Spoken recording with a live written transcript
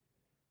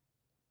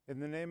In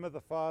the name of the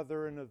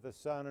Father, and of the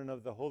Son, and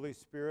of the Holy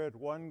Spirit,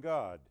 one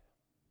God.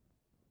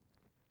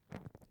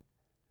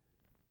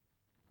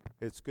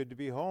 It's good to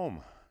be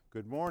home.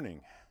 Good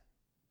morning.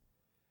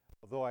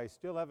 Although I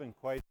still haven't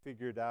quite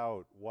figured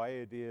out why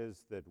it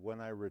is that when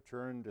I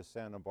return to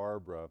Santa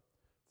Barbara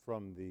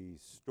from the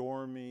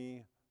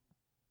stormy,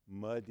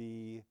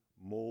 muddy,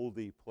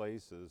 moldy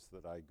places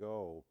that I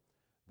go,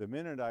 the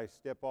minute I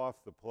step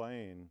off the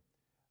plane,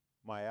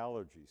 my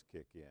allergies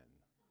kick in.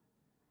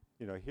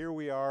 You know, here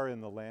we are in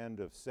the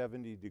land of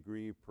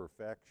 70-degree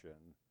perfection,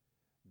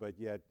 but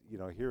yet, you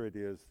know, here it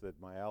is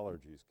that my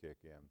allergies kick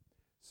in.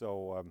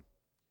 So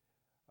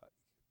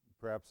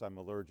perhaps I'm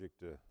allergic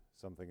to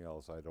something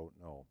else, I don't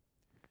know.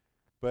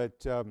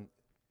 But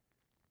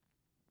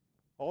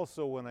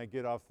also when I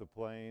get off the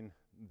plane,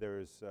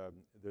 there's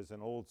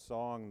an old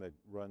song that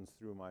runs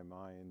through my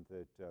mind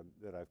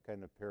that I've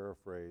kind of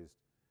paraphrased,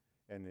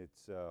 and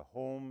it's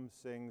home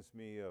sings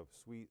me of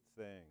sweet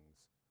things.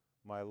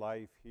 My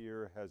life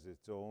here has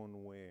its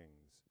own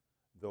wings,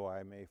 though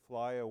I may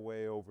fly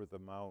away over the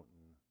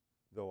mountain,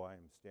 though I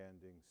am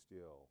standing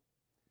still.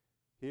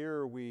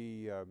 Here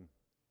we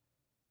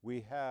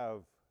have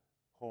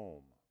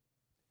home,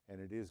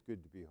 and it is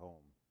good to be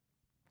home.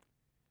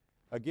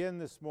 Again,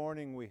 this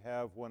morning we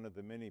have one of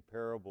the many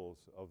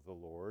parables of the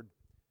Lord.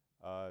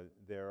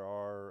 There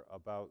are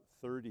about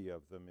 30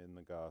 of them in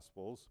the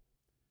Gospels.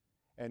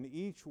 And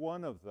each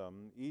one of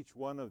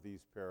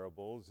these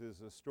parables is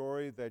a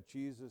story that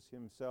Jesus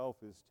himself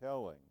is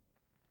telling.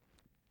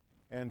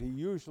 And he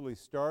usually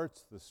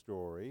starts the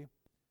story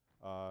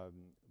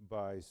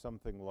by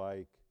something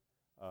like,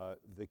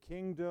 the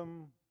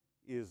kingdom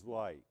is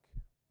like, ...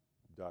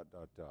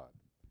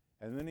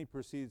 And then he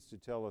proceeds to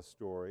tell a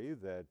story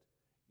that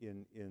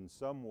in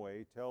some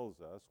way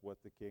tells us what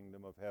the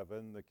kingdom of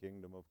heaven, the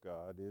kingdom of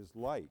God, is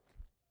like.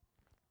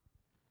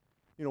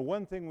 You know,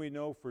 one thing we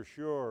know for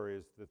sure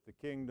is that the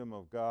kingdom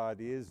of God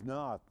is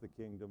not the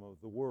kingdom of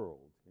the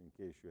world, in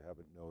case you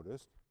haven't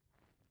noticed.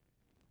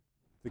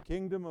 The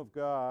kingdom of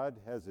God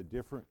has a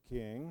different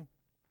king,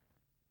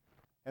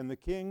 and the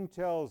king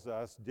tells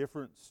us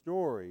different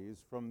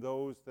stories from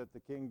those that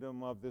the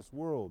kingdom of this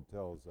world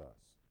tells us.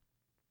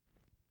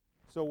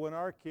 So when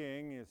our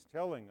king is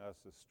telling us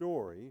a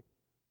story,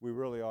 we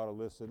really ought to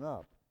listen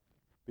up,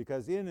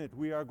 because in it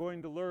we are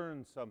going to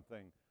learn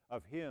something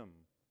of him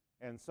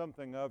and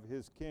something of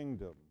his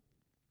kingdom.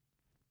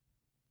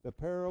 The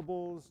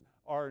parables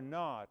are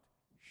not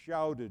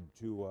shouted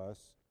to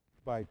us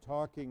by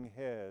talking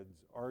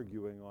heads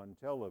arguing on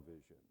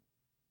television.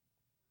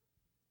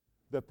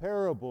 The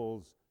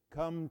parables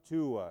come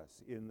to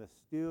us in the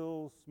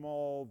still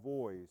small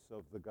voice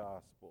of the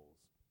Gospels.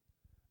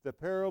 The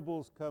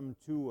parables come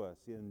to us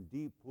in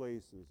deep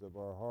places of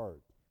our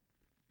heart.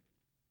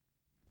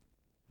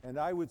 And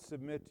I would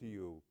submit to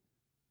you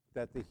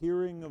that the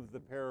hearing of the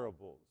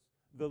parables,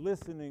 the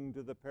listening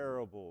to the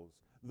parables,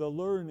 the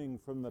learning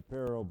from the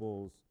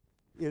parables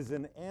is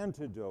an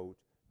antidote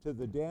to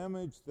the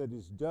damage that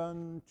is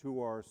done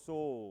to our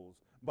souls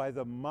by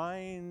the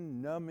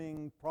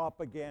mind-numbing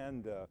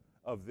propaganda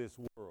of this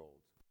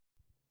world.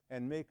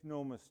 And make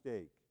no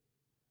mistake,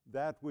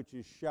 that which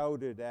is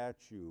shouted at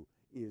you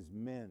is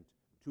meant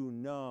to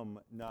numb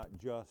not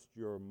just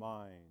your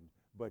mind,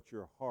 but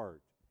your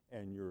heart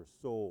and your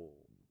soul.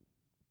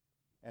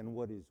 And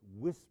what is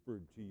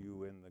whispered to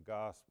you in the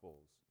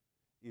Gospels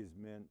is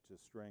meant to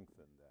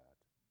strengthen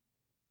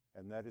that.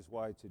 And that is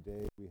why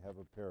today we have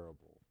a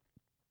parable.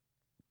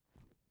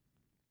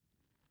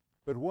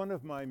 But one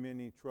of my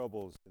many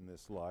troubles in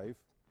this life,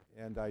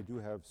 and I do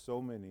have so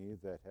many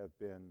that have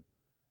been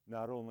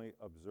not only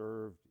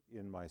observed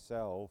in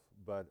myself,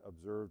 but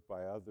observed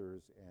by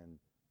others and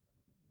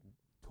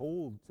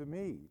told to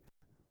me.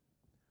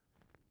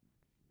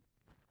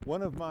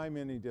 One of my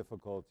many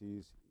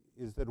difficulties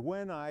is that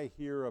when I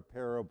hear a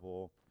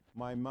parable,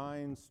 my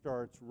mind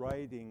starts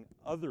writing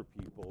other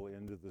people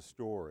into the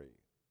story.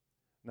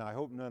 Now, I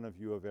hope none of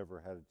you have ever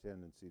had a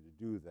tendency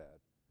to do that,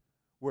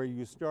 where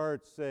you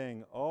start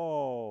saying,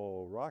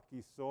 oh,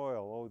 rocky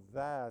soil, oh,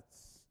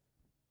 that's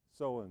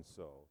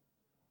so-and-so.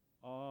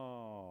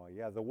 Oh,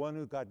 yeah, the one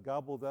who got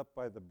gobbled up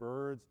by the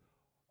birds,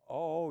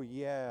 oh,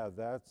 yeah,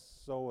 that's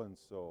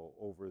so-and-so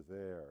over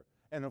there.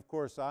 And, of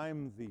course,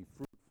 I'm the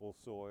fruitful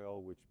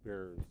soil which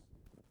bears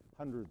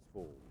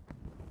hundreds-fold.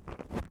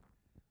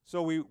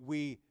 So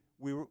we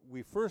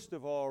first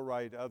of all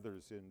write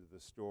others into the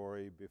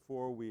story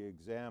before we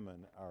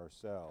examine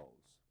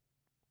ourselves.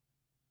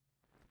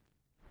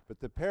 But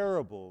the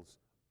parables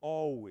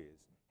always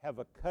have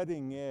a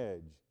cutting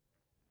edge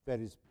that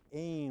is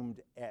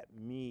aimed at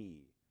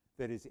me,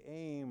 that is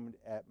aimed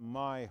at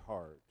my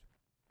heart.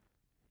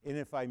 And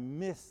if I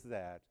miss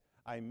that,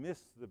 I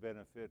miss the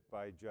benefit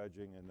by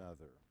judging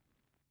another.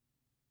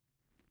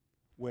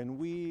 When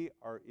we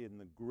are in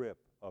the grip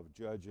of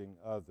judging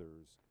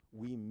others,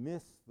 we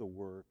miss the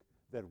work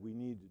that we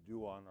need to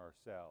do on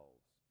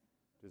ourselves.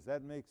 Does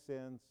that make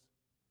sense?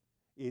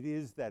 It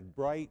is that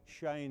bright,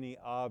 shiny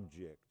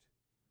object,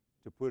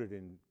 to put it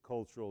in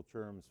cultural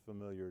terms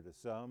familiar to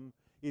some.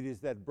 It is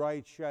that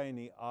bright,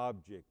 shiny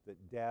object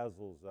that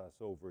dazzles us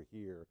over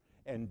here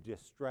and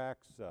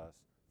distracts us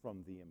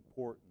from the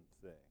important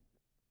thing.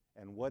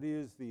 And what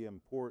is the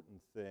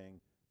important thing?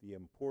 The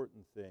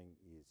important thing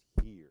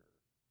is here.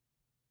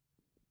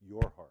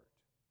 Your heart.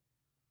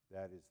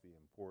 That is the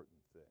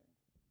important thing.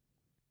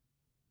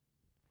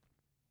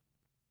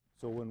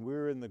 So when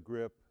we're in the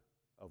grip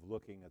of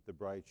looking at the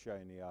bright,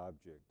 shiny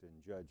object and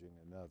judging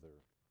another,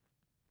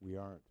 we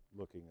aren't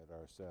looking at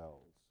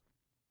ourselves.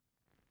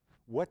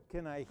 What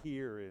can I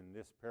hear in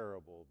this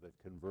parable that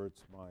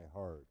converts my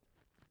heart?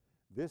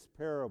 This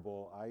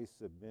parable, I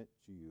submit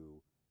to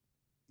you,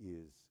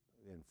 is,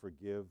 and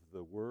forgive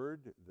the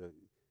word,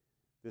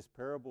 this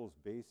parable is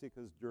basic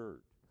as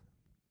dirt.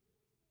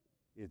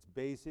 It's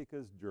basic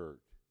as dirt.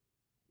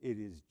 It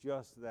is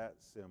just that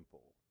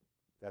simple.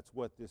 That's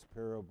what this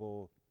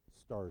parable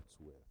starts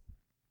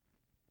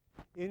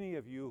with. Any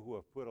of you who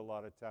have put a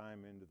lot of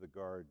time into the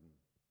garden,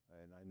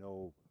 and I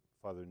know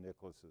Father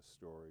Nicholas's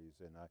stories,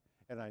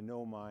 and I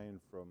know mine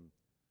from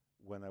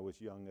when I was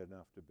young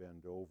enough to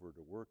bend over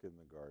to work in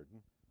the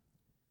garden,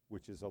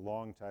 which is a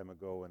long time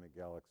ago in a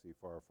galaxy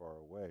far, far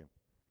away.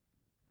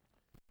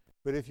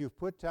 But if you've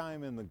put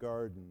time in the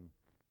garden,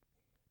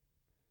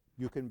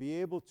 you can be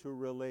able to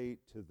relate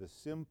to the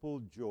simple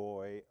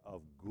joy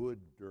of good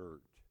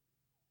dirt.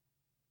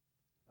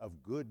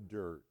 Of good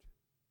dirt.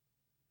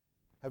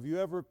 Have you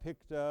ever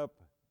picked up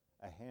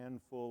a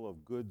handful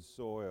of good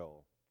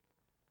soil?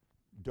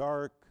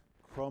 Dark,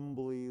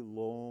 crumbly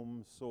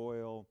loam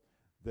soil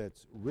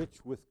that's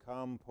rich with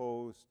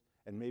compost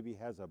and maybe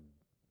has a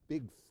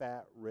big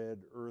fat red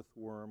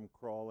earthworm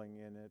crawling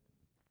in it.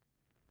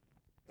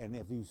 And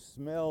have you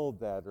smelled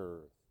that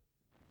earth?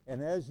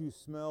 And as you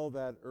smell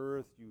that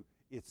earth,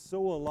 it's so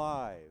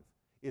alive.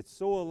 It's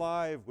so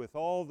alive with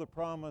all the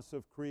promise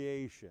of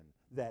creation,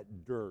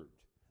 that dirt,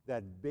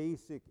 that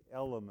basic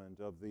element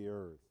of the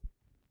earth.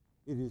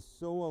 It is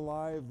so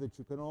alive that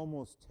you can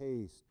almost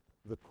taste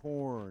the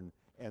corn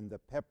and the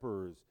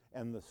peppers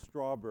and the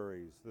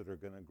strawberries that are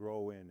going to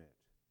grow in it.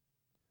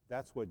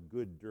 That's what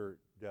good dirt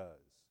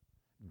does.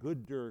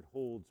 Good dirt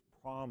holds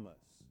promise.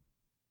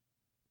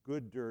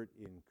 Good dirt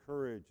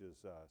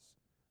encourages us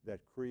that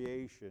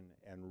creation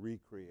and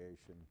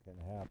recreation can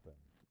happen.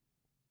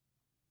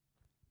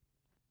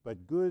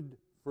 But good,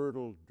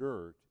 fertile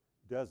dirt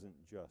doesn't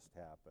just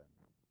happen.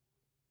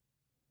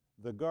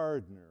 The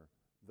gardener,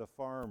 the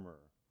farmer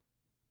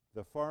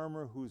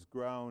whose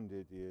ground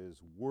it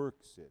is,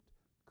 works it,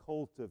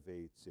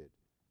 cultivates it,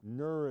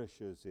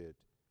 nourishes it,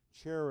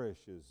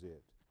 cherishes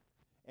it.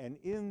 And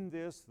in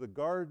this, the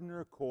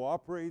gardener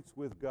cooperates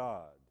with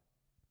God.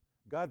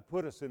 God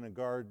put us in a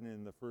garden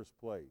in the first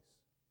place.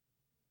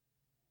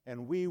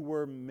 And we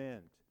were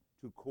meant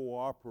to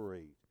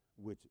cooperate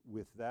with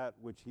that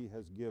which He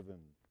has given,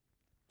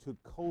 to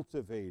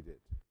cultivate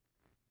it.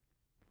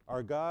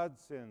 Our God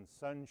sends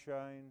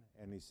sunshine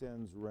and He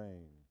sends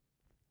rain.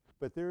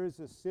 But there is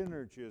a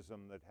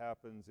synergism that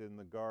happens in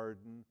the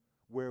garden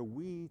where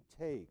we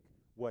take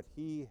what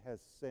He has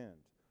sent,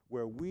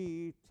 where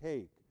we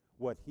take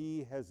what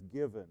He has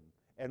given,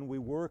 and we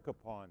work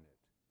upon it.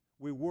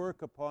 We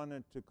work upon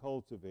it to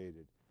cultivate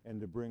it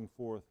and to bring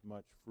forth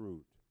much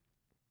fruit.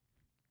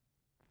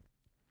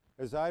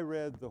 As I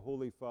read the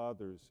Holy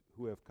Fathers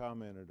who have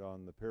commented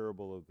on the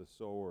parable of the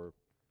sower,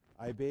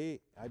 I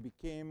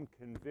became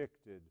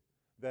convicted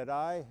that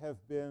I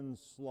have been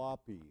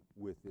sloppy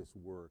with this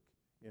work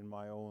in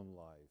my own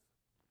life.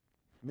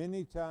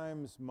 Many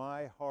times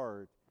my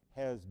heart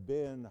has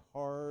been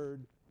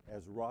hard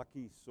as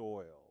rocky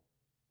soil,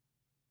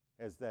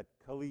 as that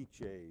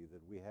caliche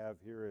that we have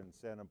here in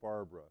Santa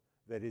Barbara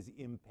that is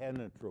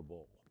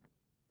impenetrable,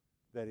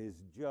 that is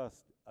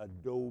just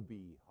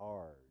adobe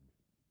hard.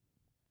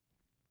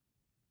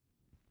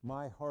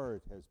 My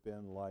heart has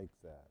been like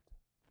that.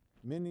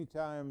 Many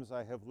times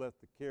I have let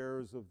the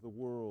cares of the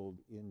world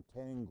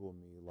entangle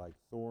me like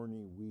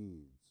thorny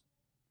weeds.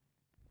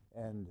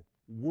 And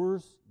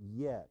worse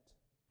yet,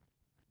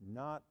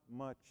 not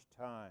much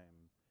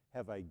time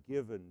have I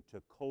given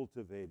to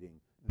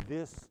cultivating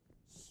this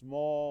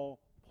small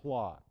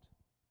plot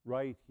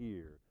right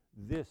here,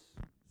 this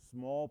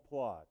small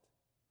plot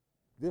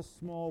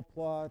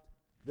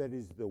that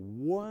is the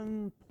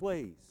one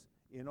place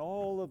in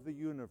all of the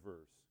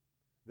universe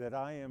that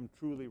I am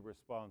truly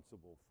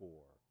responsible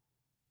for.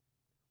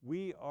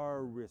 We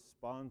are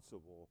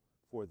responsible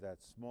for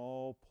that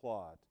small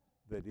plot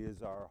that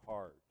is our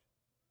heart.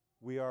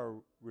 We are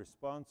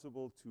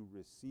responsible to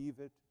receive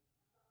it,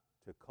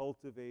 to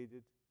cultivate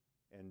it,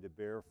 and to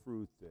bear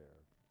fruit there.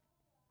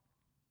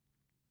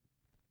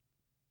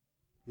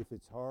 If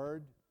it's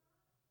hard,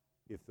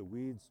 if the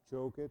weeds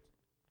choke it,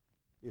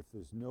 if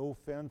there's no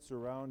fence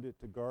around it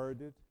to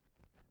guard it,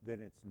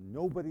 then it's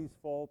nobody's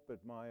fault but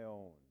my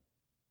own.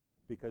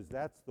 Because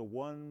that's the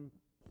one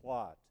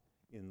plot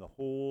in the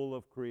whole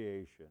of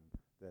creation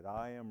that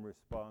I am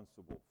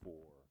responsible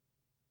for.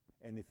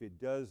 And if it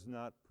does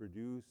not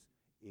produce,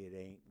 it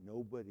ain't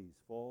nobody's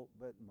fault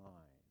but mine.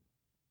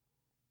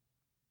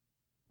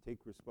 Take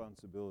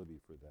responsibility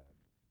for that.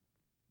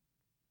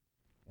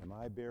 Am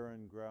I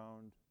barren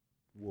ground?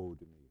 Woe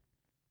to me.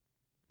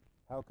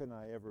 How can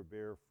I ever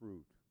bear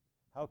fruit?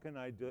 How can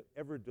I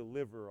ever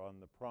deliver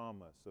on the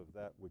promise of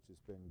that which has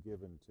been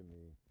given to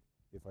me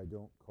if I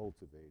don't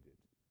cultivate it?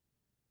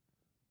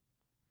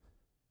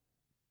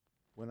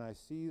 When I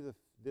see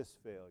this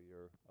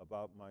failure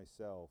about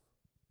myself,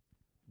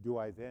 do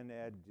I then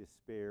add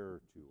despair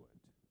to it?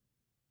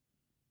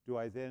 Do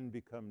I then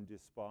become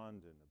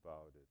despondent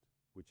about it,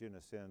 which in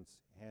a sense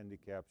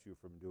handicaps you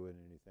from doing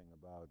anything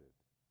about it?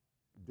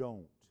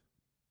 Don't.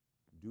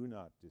 Do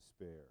not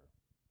despair.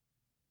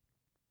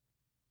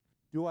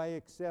 Do I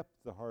accept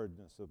the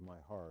hardness of my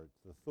heart,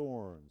 the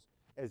thorns,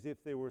 as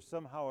if they were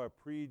somehow a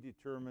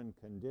predetermined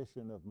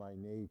condition of my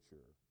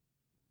nature?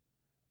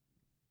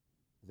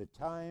 The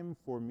time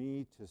for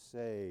me to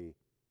say,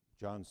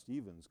 John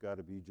Stevens got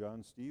to be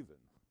John Stevens,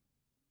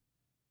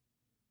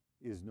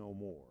 is no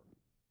more.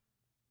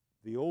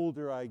 The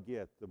older I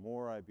get, the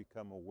more I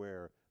become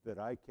aware that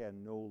I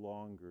can no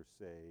longer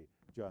say,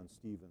 John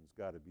Stevens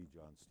got to be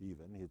John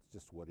Stevens. It's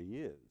just what he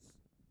is.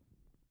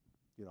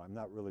 You know, I'm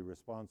not really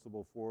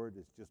responsible for it.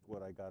 It's just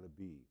what I got to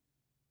be.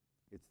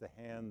 It's the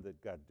hand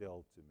that got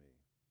dealt to me.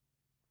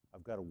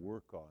 I've got to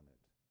work on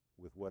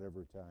it with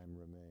whatever time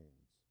remains.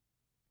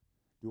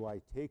 Do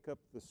I take up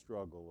the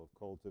struggle of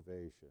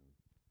cultivation?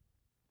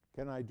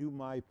 Can I do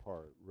my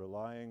part,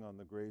 relying on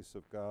the grace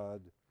of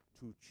God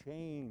to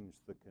change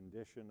the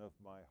condition of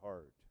my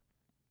heart?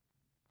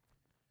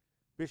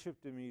 Bishop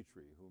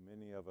Dimitri, who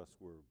many of us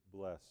were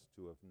blessed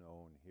to have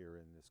known here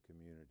in this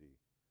community,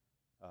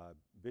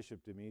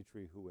 Bishop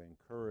Dimitri, who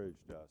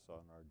encouraged us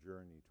on our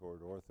journey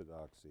toward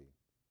orthodoxy,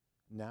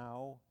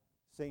 now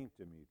Saint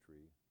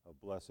Dimitri of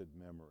blessed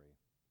memory.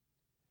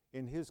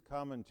 In his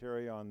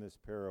commentary on this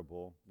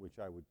parable, which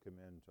I would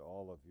commend to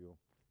all of you,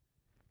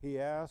 he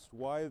asked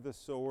why the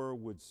sower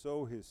would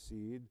sow his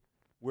seed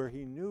where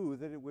he knew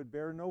that it would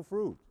bear no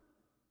fruit.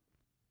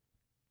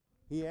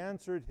 He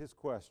answered his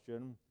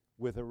question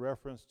with a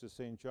reference to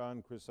St.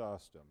 John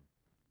Chrysostom.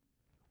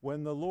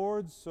 When the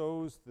Lord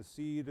sows the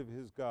seed of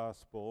his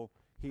gospel,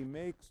 he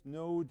makes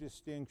no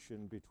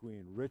distinction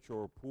between rich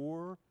or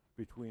poor,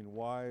 between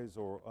wise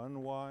or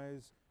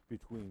unwise,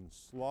 between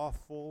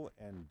slothful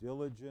and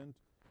diligent,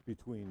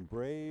 between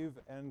brave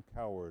and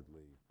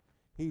cowardly.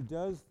 He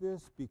does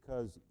this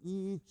because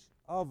each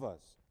of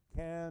us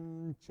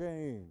can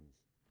change.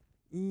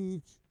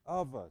 Each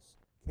of us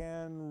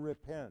can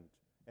repent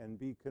and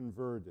be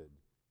converted.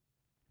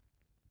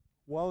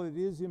 While it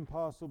is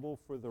impossible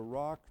for the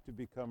rock to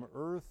become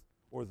earth,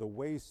 or the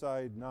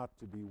wayside not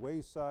to be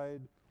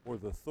wayside, or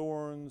the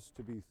thorns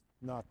to be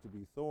not to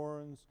be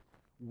thorns,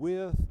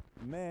 with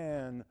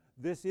man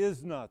this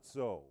is not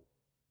so.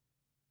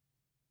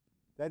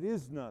 That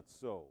is not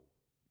so.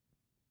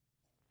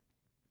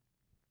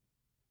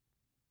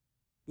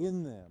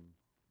 In them,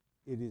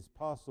 it is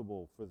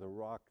possible for the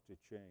rock to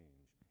change.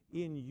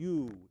 In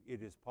you,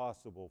 it is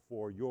possible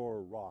for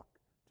your rock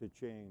to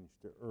change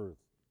to earth,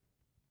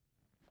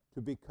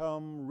 to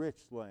become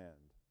rich land,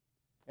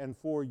 and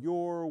for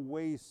your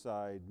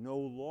wayside no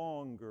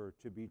longer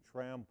to be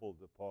trampled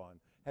upon.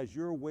 Has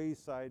your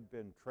wayside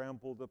been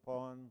trampled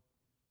upon?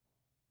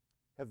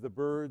 Have the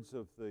birds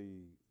of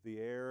the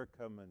air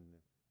come and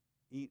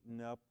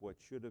eaten up what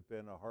should have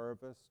been a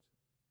harvest?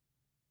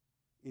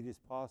 It is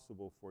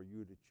possible for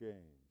you to change.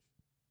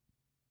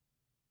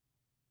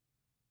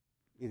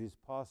 It is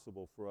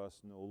possible for us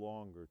no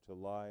longer to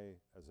lie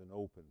as an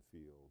open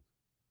field,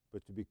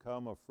 but to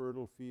become a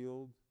fertile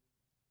field,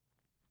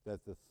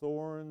 that the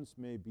thorns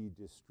may be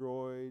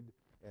destroyed,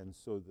 and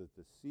so that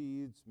the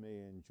seeds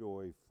may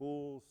enjoy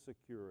full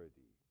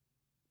security.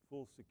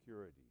 Full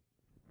security.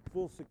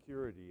 Full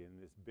security in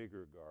this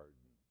bigger garden.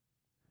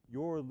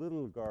 Your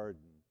little garden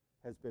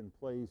has been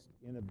placed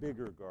in a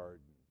bigger garden.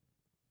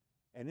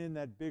 And in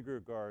that bigger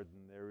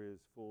garden, there is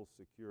full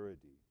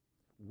security.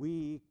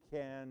 We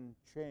can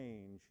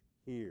change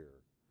here.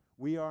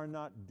 We are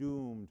not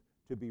doomed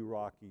to be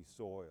rocky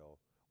soil.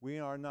 We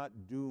are not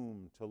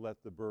doomed to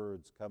let the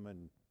birds come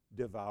and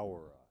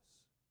devour us.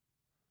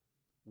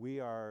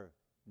 We are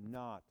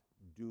not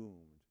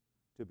doomed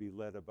to be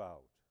led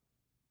about.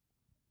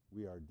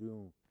 We are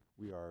doomed.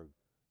 We are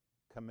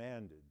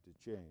commanded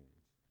to change.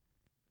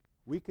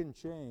 We can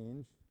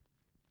change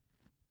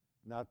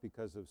not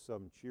because of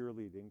some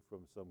cheerleading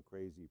from some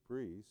crazy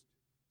priest.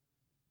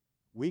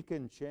 We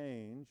can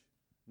change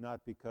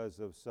not because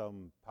of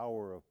some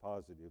power of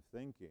positive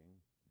thinking,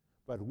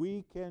 but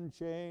we can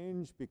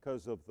change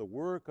because of the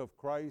work of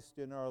Christ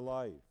in our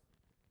life.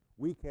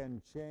 We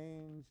can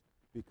change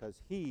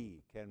because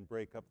he can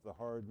break up the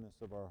hardness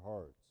of our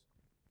hearts.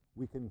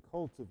 We can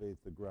cultivate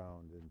the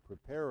ground and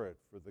prepare it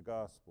for the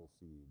gospel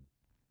seed.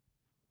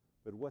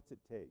 But what's it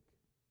take?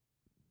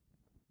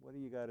 What do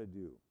you got to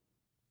do?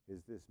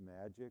 Is this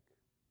magic?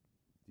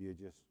 Do you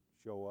just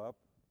show up?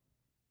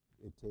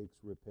 It takes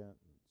repentance.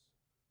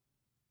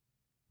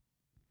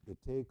 It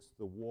takes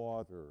the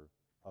water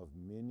of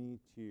many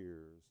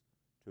tears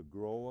to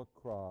grow a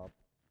crop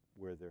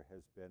where there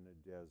has been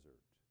a desert.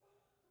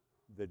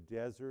 The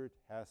desert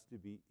has to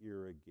be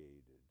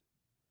irrigated.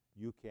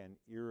 You can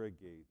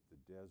irrigate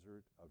the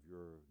desert of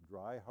your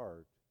dry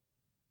heart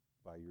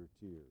by your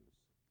tears.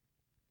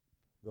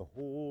 The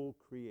whole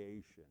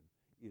creation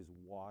is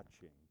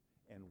watching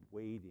and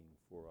waiting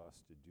for us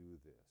to do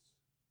this.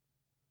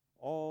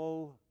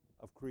 All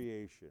of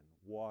creation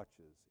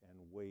watches and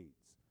waits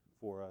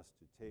for us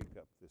to take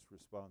up this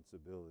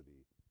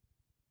responsibility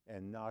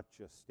and not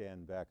just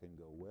stand back and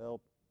go,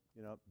 well,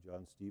 you know,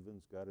 John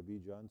Stephen's got to be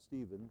John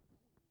Stephen.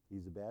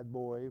 He's a bad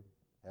boy,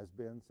 has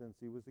been since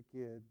he was a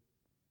kid.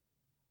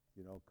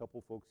 You know, a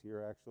couple folks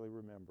here actually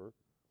remember.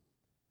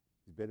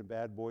 He's been a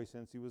bad boy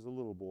since he was a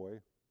little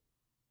boy.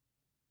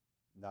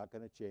 Not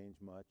going to change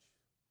much.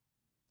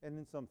 And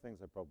in some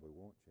things I probably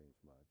won't change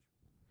much.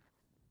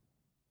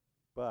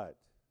 But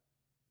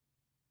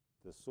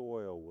the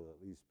soil will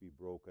at least be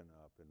broken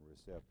up and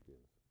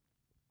receptive.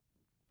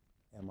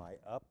 Am I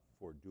up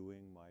for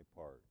doing my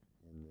part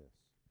in this?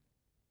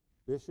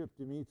 Bishop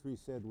Dimitri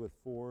said with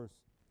force,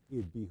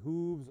 it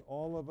behooves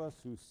all of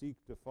us who seek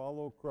to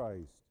follow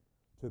Christ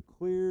to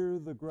clear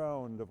the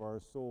ground of our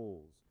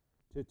souls,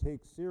 to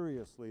take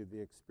seriously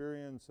the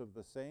experience of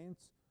the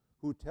saints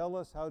who tell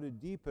us how to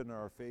deepen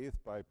our faith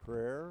by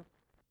prayer,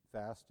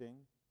 fasting,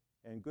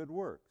 and good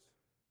works.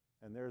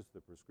 And there's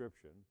the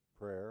prescription: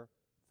 prayer,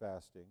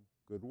 fasting,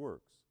 good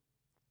works.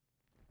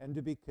 And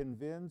to be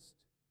convinced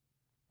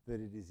that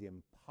it is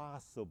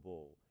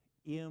impossible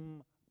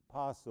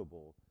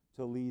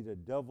to lead a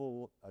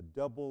double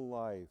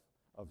life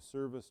of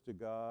service to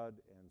God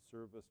and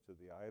service to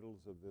the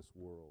idols of this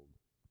world.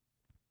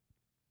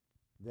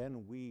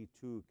 Then we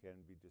too can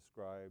be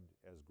described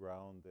as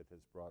ground that has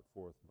brought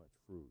forth much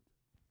fruit.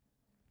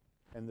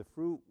 And the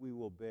fruit we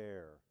will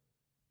bear,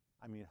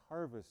 I mean,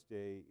 Harvest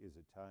Day is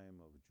a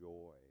time of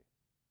joy.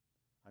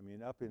 I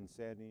mean, up in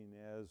San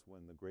Ynez,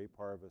 when the grape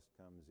harvest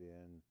comes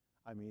in,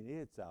 I mean,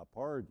 it's a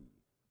party.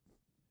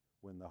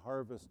 When the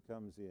harvest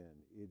comes in,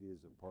 it is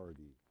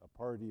a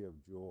party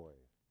of joy.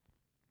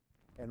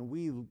 And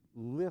we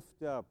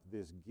lift up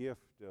this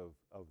gift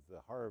of the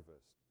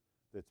harvest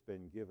that's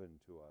been given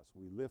to us.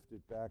 We lift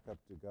it back up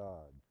to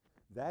God.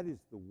 That is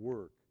the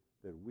work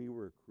that we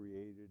were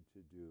created to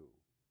do,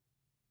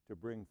 to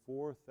bring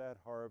forth that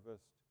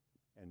harvest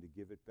and to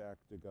give it back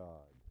to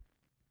God.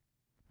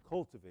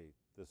 Cultivate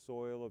the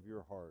soil of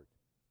your heart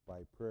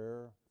by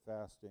prayer,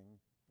 fasting,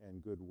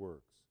 and good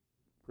works.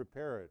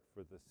 Prepare it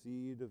for the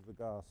seed of the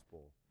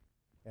gospel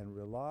and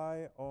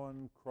rely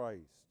on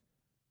Christ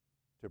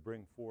to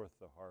bring forth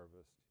the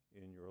harvest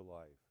in your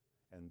life.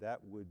 And that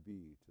would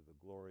be to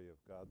the glory of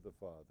God the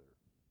Father.